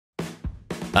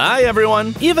Hi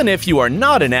everyone! Even if you are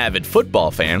not an avid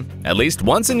football fan, at least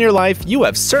once in your life you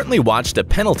have certainly watched a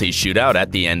penalty shootout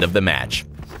at the end of the match.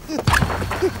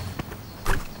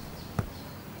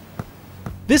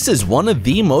 This is one of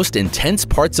the most intense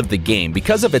parts of the game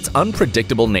because of its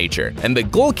unpredictable nature, and the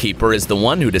goalkeeper is the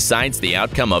one who decides the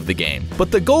outcome of the game.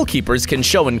 But the goalkeepers can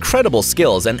show incredible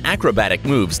skills and acrobatic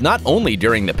moves not only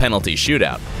during the penalty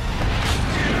shootout.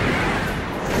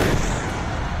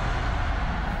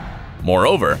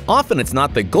 Moreover, often it's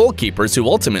not the goalkeepers who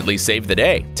ultimately save the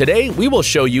day. Today, we will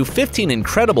show you 15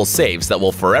 incredible saves that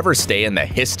will forever stay in the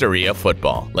history of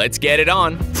football. Let's get it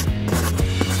on!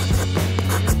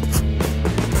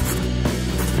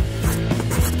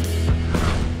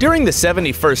 During the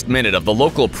 71st minute of the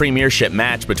local Premiership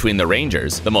match between the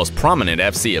Rangers, the most prominent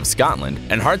FC of Scotland,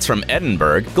 and Hearts from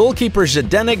Edinburgh, goalkeeper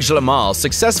Zdenek Zlamal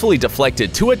successfully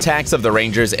deflected 2 attacks of the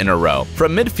Rangers in a row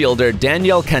from midfielder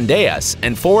Daniel Candeias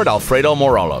and forward Alfredo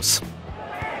Morelos.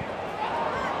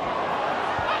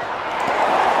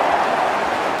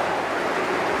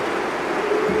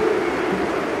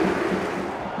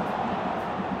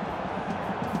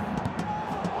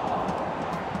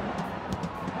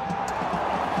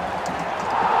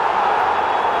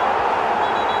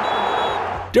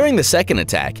 During the second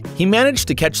attack, he managed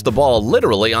to catch the ball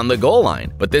literally on the goal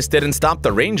line, but this didn't stop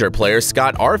the Ranger player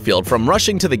Scott Arfield from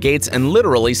rushing to the gates and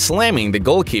literally slamming the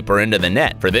goalkeeper into the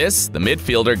net. For this, the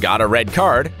midfielder got a red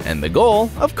card, and the goal,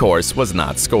 of course, was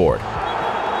not scored.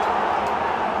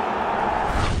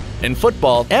 In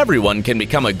football, everyone can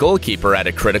become a goalkeeper at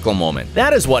a critical moment.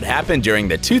 That is what happened during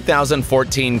the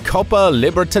 2014 Copa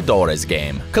Libertadores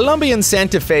game. Colombian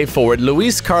Santa Fe forward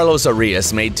Luis Carlos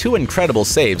Arias made 2 incredible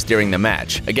saves during the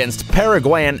match against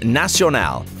Paraguayan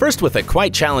Nacional, first with a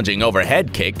quite challenging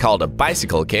overhead kick called a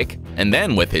bicycle kick, and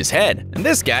then with his head. And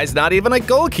this guy's not even a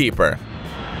goalkeeper.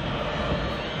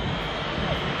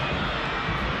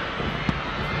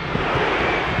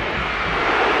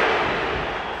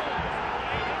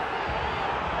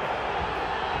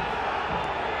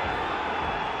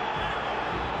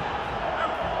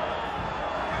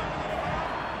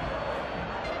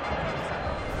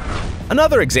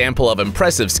 Another example of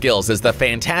impressive skills is the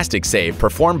fantastic save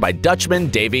performed by Dutchman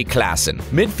Davy Klaassen,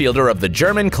 midfielder of the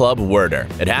German club Werder.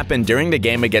 It happened during the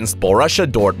game against Borussia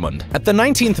Dortmund. At the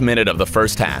 19th minute of the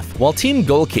first half, while team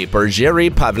goalkeeper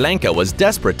Jiří Pavlenka was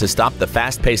desperate to stop the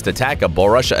fast-paced attack of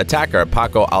Borussia attacker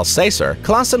Paco Alcácer,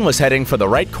 Klaassen was heading for the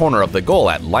right corner of the goal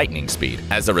at lightning speed.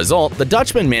 As a result, the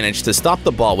Dutchman managed to stop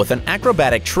the ball with an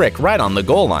acrobatic trick right on the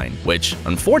goal line, which,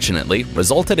 unfortunately,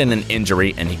 resulted in an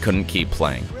injury and he couldn't keep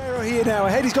playing. Here now,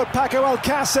 ahead he's got Paco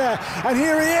Alcácer, and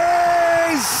here he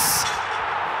is!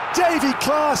 Davy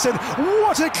Klaassen,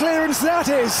 what a clearance that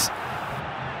is!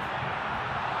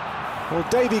 Well,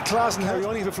 Davy Klaassen carry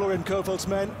on for Florian Kohfeldt's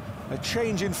men, a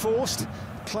change enforced,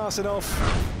 Klaassen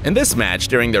off. In this match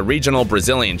during the regional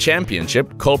Brazilian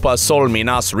championship, Copa Sol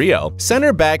Minas Rio,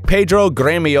 center-back Pedro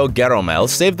Grêmio Gueromel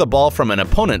saved the ball from an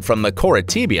opponent from the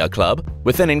Coritiba club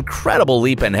with an incredible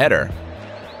leap and header.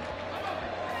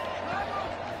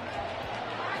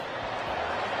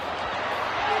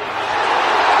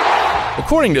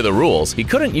 According to the rules, he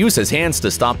couldn't use his hands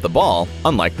to stop the ball,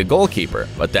 unlike the goalkeeper,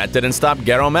 but that didn't stop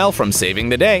Gueromel from saving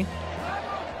the day.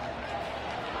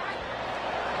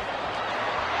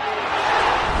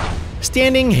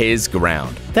 Standing his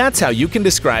ground. That's how you can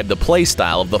describe the play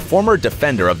style of the former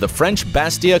defender of the French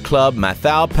Bastia club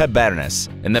Matthieu Pébernes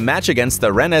in the match against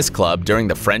the Rennes club during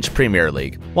the French Premier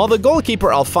League. While the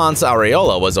goalkeeper Alphonse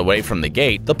Areola was away from the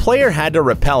gate, the player had to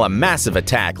repel a massive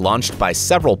attack launched by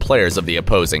several players of the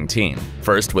opposing team,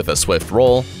 first with a swift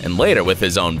roll and later with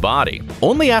his own body.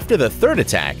 Only after the third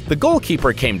attack, the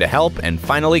goalkeeper came to help and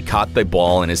finally caught the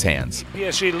ball in his hands.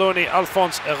 PSG loanee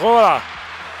Alphonse Areola,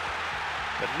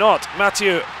 but not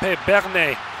Matthieu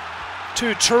Pébernes.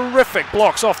 2 terrific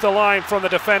blocks off the line from the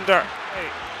defender.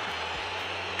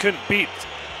 Couldn't beat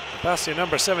Bastia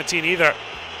number 17 either.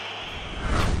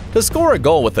 To score a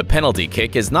goal with a penalty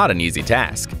kick is not an easy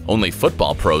task. Only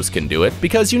football pros can do it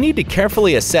because you need to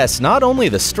carefully assess not only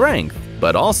the strength,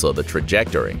 but also the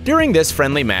trajectory. During this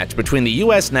friendly match between the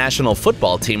US national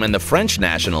football team and the French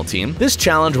national team, this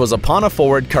challenge was upon a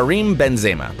forward Karim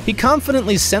Benzema. He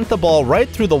confidently sent the ball right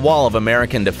through the wall of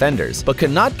American defenders, but could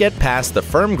not get past the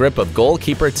firm grip of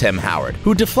goalkeeper Tim Howard,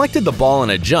 who deflected the ball in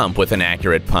a jump with an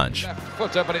accurate punch. Left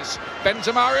footer, but it's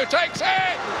Benzema who takes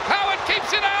it! Howard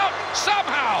keeps it out,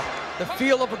 somehow! The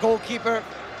feel of a goalkeeper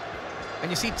And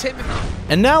you see Tim.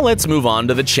 And now let's move on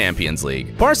to the Champions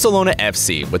League. Barcelona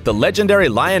FC, with the legendary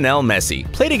Lionel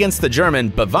Messi, played against the German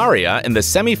Bavaria in the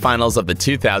semi-finals of the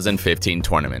 2015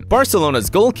 tournament. Barcelona's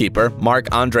goalkeeper,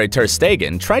 Marc-Andre ter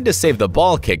Stegen, tried to save the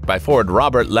ball kicked by forward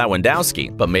Robert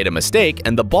Lewandowski, but made a mistake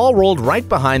and the ball rolled right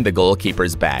behind the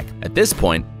goalkeeper's back. At this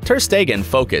point, ter Stegen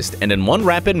focused and in one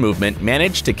rapid movement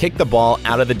managed to kick the ball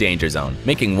out of the danger zone,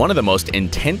 making one of the most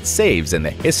intense saves in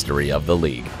the history of the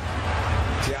league.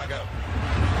 Thiago.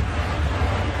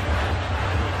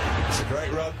 It's a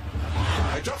great run.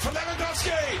 A drop from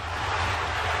Lewandowski.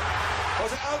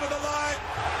 Was it over the line?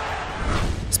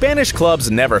 Spanish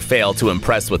clubs never fail to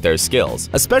impress with their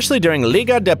skills, especially during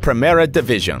Liga de Primera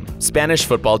División, Spanish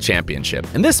Football Championship.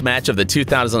 In this match of the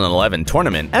 2011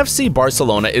 tournament, FC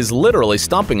Barcelona is literally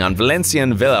stomping on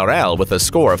Valencian Villarreal with a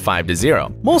score of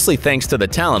 5-0, mostly thanks to the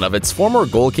talent of its former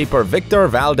goalkeeper Victor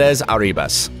Valdés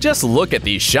Arribas. Just look at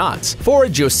these shots.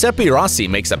 Forward Giuseppe Rossi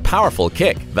makes a powerful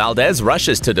kick. Valdés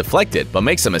rushes to deflect it, but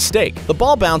makes a mistake. The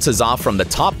ball bounces off from the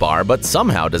top bar, but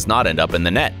somehow does not end up in the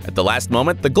net. At the last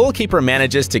moment, the goalkeeper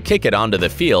manages to kick it onto the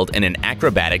field in an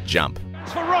acrobatic jump.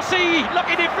 For Rossi,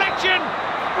 lucky deflection,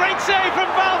 great save from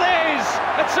Valdés.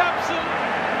 That's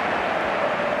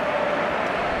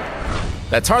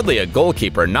That's hardly a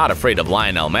goalkeeper not afraid of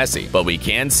Lionel Messi, but we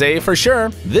can say for sure,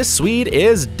 this Swede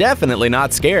is definitely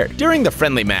not scared. During the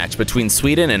friendly match between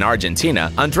Sweden and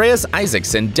Argentina, Andreas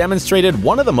Isaksson demonstrated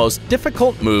one of the most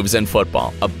difficult moves in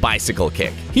football, a bicycle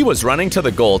kick. He was running to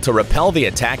the goal to repel the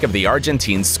attack of the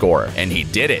Argentine scorer, and he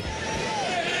did it.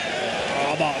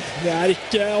 Det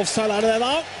ikke offside, det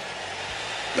da?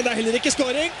 Men det heller ikke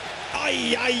scoring.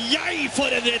 Ai, ai, ai, for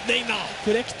en redning da!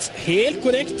 Korrekt, helt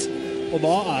korrekt. Og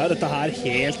da dette her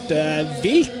helt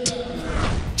vilt.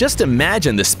 Just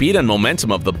imagine the speed and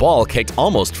momentum of the ball kicked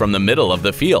almost from the middle of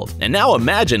the field. And now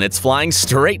imagine it's flying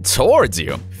straight towards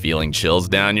you. Feeling chills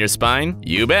down your spine?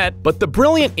 You bet. But the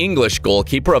brilliant English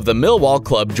goalkeeper of the Millwall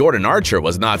club Jordan Archer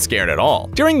was not scared at all.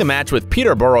 During the match with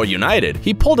Peterborough United,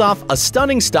 he pulled off a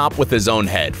stunning stop with his own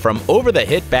head from over the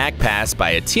hit back pass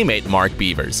by a teammate Mark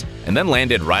Beavers, and then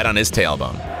landed right on his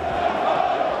tailbone.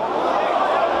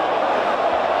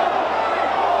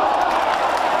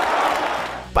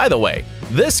 By the way,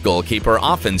 this goalkeeper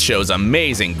often shows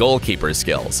amazing goalkeeper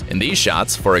skills. In these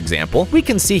shots, for example, we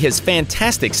can see his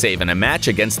fantastic save in a match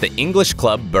against the English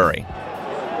club Bury.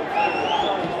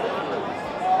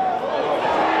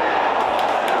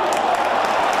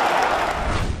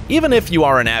 Even if you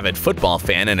are an avid football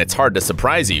fan and it's hard to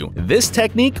surprise you, this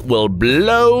technique will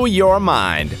blow your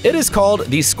mind. It is called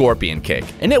the scorpion kick,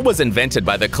 and it was invented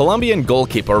by the Colombian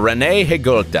goalkeeper René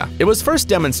Higuita. It was first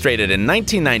demonstrated in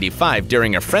 1995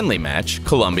 during a friendly match,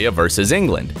 Colombia versus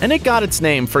England, and it got its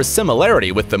name for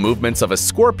similarity with the movements of a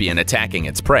scorpion attacking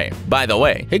its prey. By the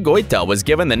way, Higuita was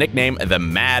given the nickname the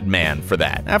Madman for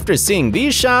that. After seeing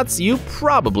these shots, you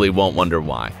probably won't wonder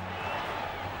why.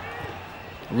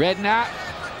 Redknapp.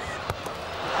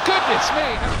 Goodness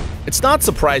me! It's not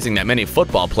surprising that many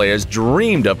football players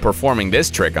dreamed of performing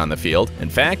this trick on the field. In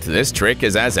fact, this trick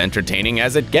is as entertaining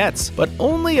as it gets, but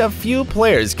only a few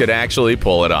players could actually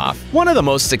pull it off. One of the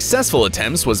most successful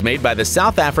attempts was made by the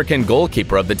South African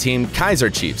goalkeeper of the team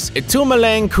Kaizer Chiefs,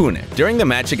 Itumeleng Khune, during the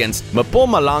match against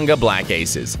Mpumalanga Black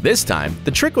Aces. This time,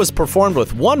 the trick was performed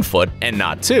with one foot and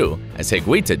not two, as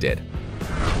Higuita did.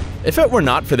 If it were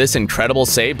not for this incredible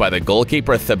save by the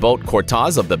goalkeeper Thibaut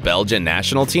Courtois of the Belgian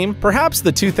national team, perhaps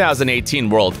the 2018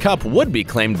 World Cup would be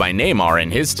claimed by Neymar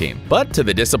and his team. But to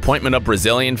the disappointment of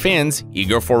Brazilian fans,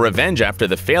 eager for revenge after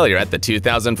the failure at the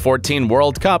 2014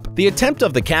 World Cup, the attempt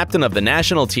of the captain of the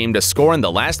national team to score in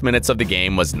the last minutes of the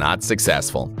game was not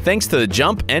successful, thanks to the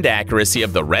jump and accuracy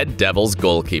of the Red Devils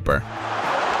goalkeeper.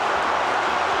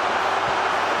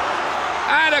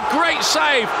 And a great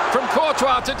save from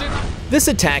Courtois to do. This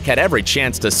attack had every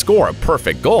chance to score a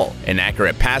perfect goal. An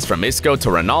accurate pass from Isco to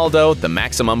Ronaldo, the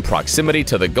maximum proximity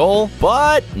to the goal,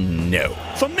 but no.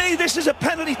 For me, this is a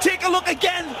penalty. Take a look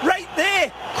again, right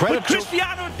there. With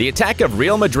Cristiano. The attack of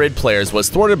Real Madrid players was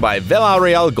thwarted by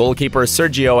Villarreal goalkeeper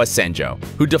Sergio Asenjo,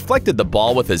 who deflected the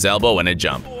ball with his elbow in a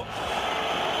jump.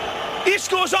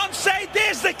 Isco's onside.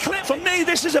 There's the clip. For me,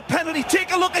 this is a penalty.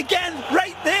 Take a look again,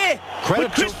 right there.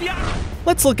 With Cristiano.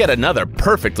 Let's look at another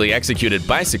perfectly executed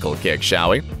bicycle kick,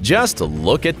 shall we? Just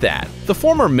look at that. The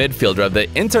former midfielder of the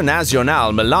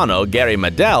Internazionale Milano, Gary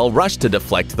Medel, rushed to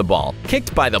deflect the ball,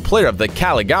 kicked by the player of the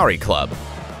Caligari club.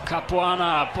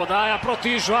 Capuana, podaja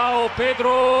proti Joao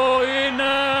Pedro in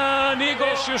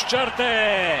Nigos już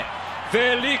črte.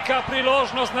 Velika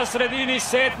priložnost na sredini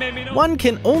 7. minute. One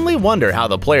can only wonder how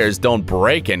the players don't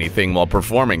break anything while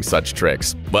performing such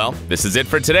tricks. Well, this is it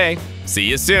for today. See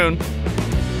you soon.